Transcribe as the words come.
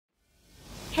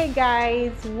Hey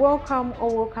guys,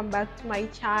 welcome back to my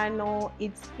channel.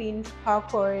 It's Queen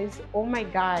Sparkles. Oh my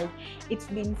god, it's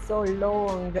been so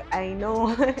long. I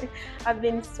know I've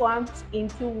been swamped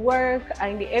into work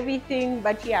and everything,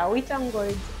 but yeah, we thank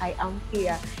God I am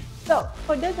here. So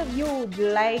for those of you who would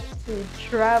like to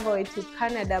travel to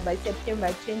Canada by September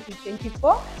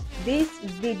 2024, this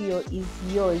video is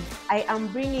yours. I am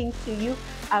bringing to you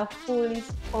a fully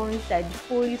sponsored,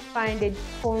 fully funded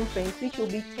conference which will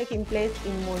be taking place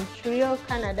in Montreal,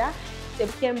 Canada,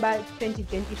 September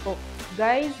 2024.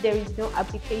 Guys, there is no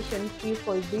application fee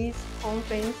for this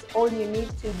conference. All you need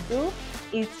to do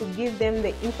is to give them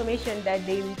the information that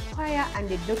they require and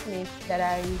the documents that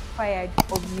are required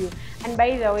of you. And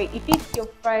by the way, if it's your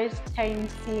first time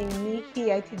seeing me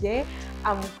here today,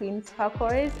 I'm Queen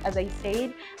Sparkles, as I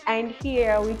said, and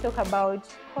here we talk about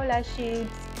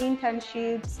scholarships,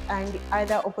 internships, and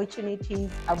other opportunities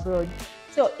abroad.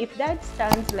 So if that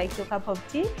sounds like your cup of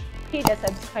tea, hit the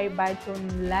subscribe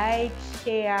button, like,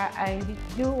 share, and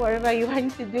do whatever you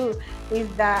want to do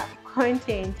with the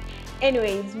content.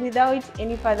 Anyways, without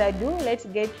any further ado, let's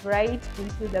get right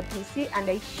into the PC and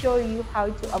I show you how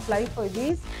to apply for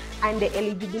this and the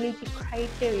eligibility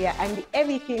criteria and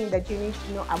everything that you need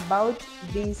to know about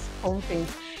this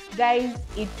conference. Guys,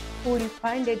 it's fully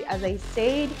funded, as I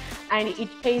said, and it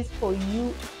pays for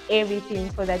you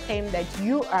everything for the time that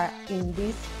you are in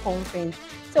this conference.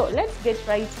 So let's get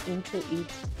right into it.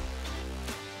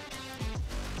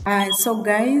 So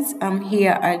guys, I'm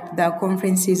here at the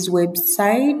conference's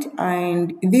website,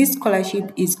 and this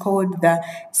scholarship is called the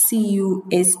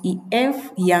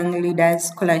CUSEF Young Leaders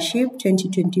Scholarship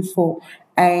 2024.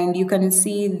 And you can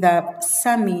see the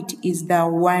summit is the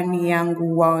One Young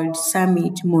World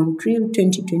Summit Montreal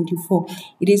 2024.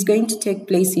 It is going to take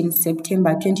place in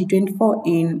September 2024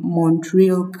 in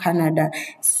Montreal, Canada.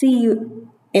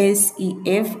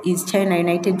 SEF is China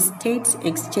United States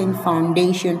Exchange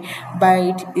Foundation,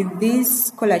 but this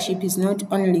scholarship is not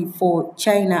only for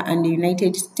China and the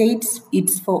United States,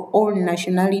 it's for all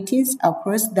nationalities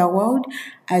across the world,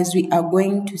 as we are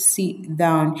going to see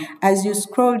down. As you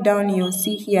scroll down, you'll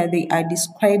see here they are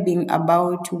describing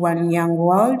about One Young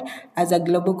World as a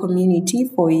global community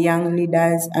for young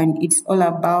leaders, and it's all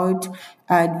about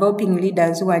developing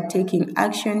leaders who are taking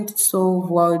action to solve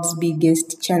world's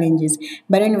biggest challenges.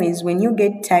 But anyways, when you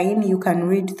get time, you can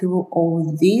read through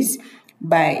all this,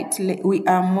 but we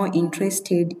are more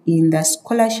interested in the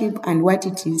scholarship and what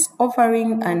it is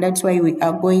offering, and that's why we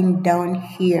are going down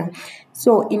here.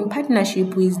 So in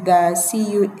partnership with the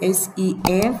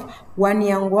CUSEF, One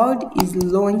Young World is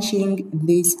launching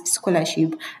this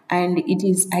scholarship, and it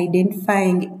is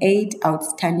identifying 8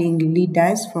 outstanding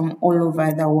leaders from all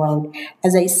over the world.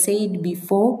 As I said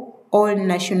before, all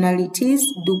nationalities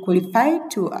do qualify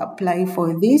to apply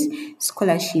for this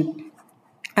scholarship.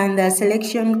 And the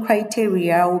selection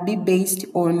criteria will be based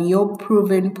on your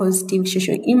proven positive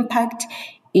social impact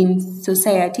in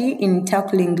society in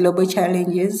tackling global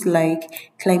challenges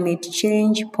like climate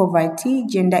change, poverty,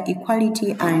 gender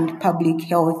equality, and public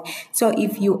health. So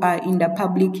if you are in the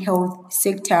public health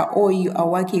sector or you are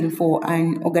working for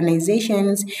an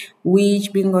organizations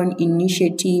which bring on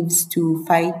initiatives to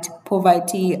fight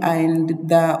poverty, and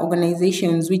the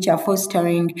organizations which are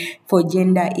fostering for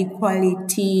gender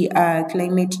equality,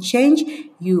 climate change,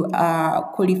 you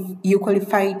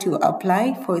qualify to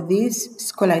apply for this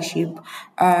scholarship.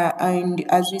 And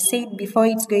as we said before,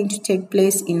 it's going to take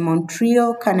place in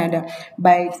Montreal, Canada.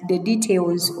 But the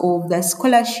details of the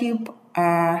scholarship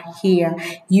are here.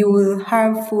 You will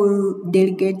have full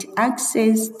delegate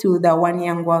access to the One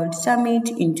Young World Summit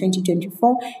in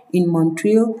 2024 in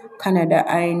Montreal, Canada,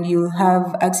 and you'll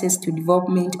have access to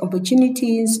development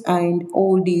opportunities and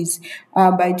all these.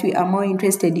 But we are more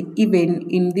interested even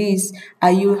in this.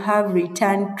 You'll have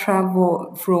return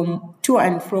travel from to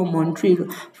and from Montreal,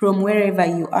 from wherever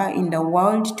you are in the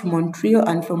world to Montreal,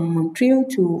 and from Montreal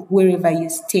to wherever you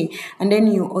stay. And then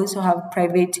you also have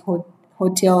private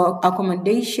hotel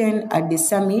accommodation at the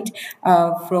summit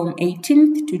from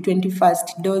 18th to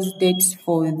 21st. Those dates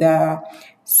for the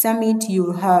summit,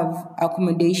 you'll have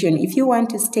accommodation. If you want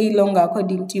to stay longer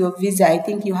according to your visa, I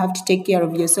think you have to take care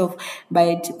of yourself.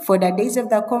 But for the days of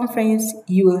the conference,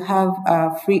 you will have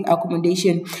free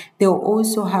accommodation. They'll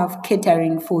also have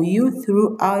catering for you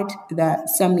throughout the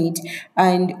summit,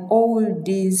 and all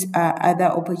these other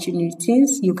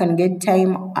opportunities you can get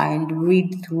time and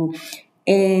read through.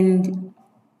 And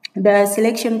The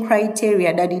selection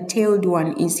criteria, the detailed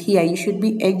one, is here. You should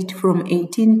be aged from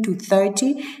 18 to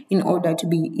 30 in order to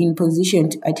be in position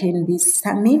to attend this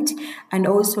summit. And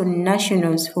also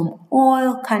nationals from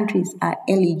all countries are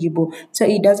eligible. So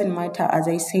it doesn't matter, as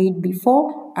I said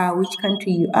before, which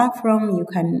country you are from, you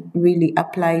can really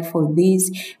apply for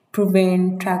this.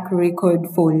 Proven track record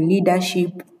for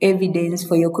leadership, evidence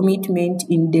for your commitment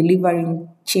in delivering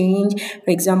change. For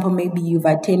example, maybe you've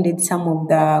attended some of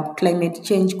the climate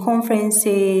change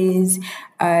conferences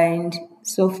and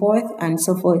so forth and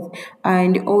so forth.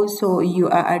 And also you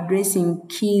are addressing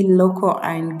key local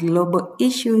and global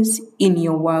issues in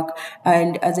your work.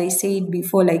 And as I said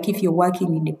before, like if you're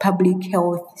working in the public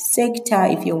health sector,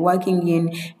 if you're working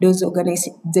in those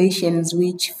organizations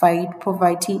which fight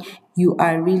poverty, you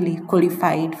are really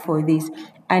qualified for this.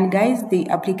 And guys, the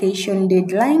application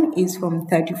deadline is from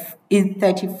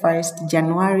 31st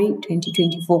January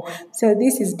 2024. So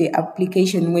this is the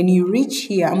application. When you reach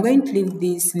here, I'm going to leave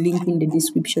this link in the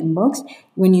description box.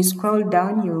 When you scroll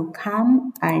down, you'll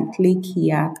come and click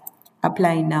here,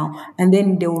 apply now, and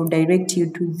then they will direct you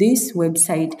to this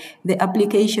website. The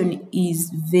application is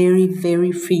very,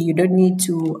 very free. You don't need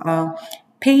to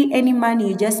pay any money.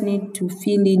 You just need to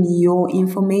fill in your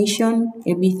information,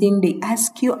 everything they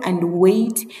ask you, and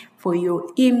wait for your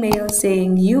email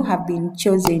saying you have been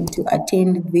chosen to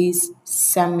attend this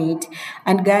summit.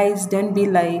 And guys, don't be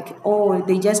like, oh,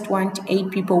 they just want 8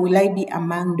 people, will I be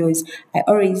among those? I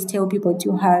always tell people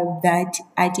to have that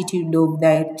attitude of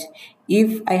that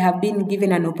if I have been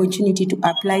given an opportunity to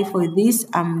apply for this,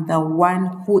 I'm the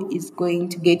one who is going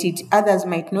to get it. Others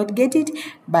might not get it,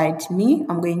 but me,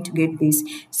 I'm going to get this.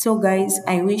 So guys,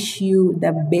 I wish you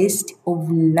the best of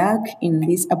luck in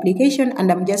this application, and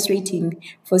I'm just waiting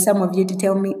for some of you to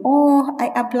tell me, oh,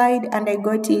 I applied and I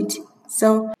got it.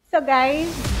 So guys,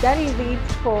 that is it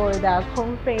for the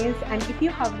conference, and if you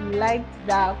have liked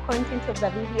the content of the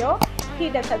video,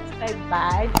 hit the subscribe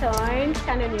button,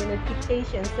 turn on your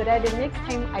notifications so that the next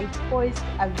time I post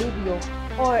a video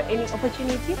or any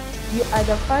opportunity, you are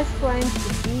the first one to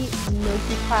be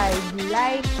notified.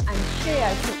 Like and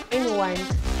share to anyone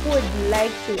who would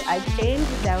like to attend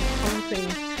the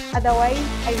conference. Otherwise,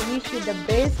 I wish you the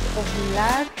best of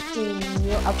luck in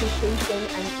your application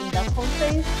and in the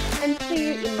conference, and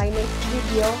see you in my next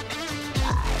video.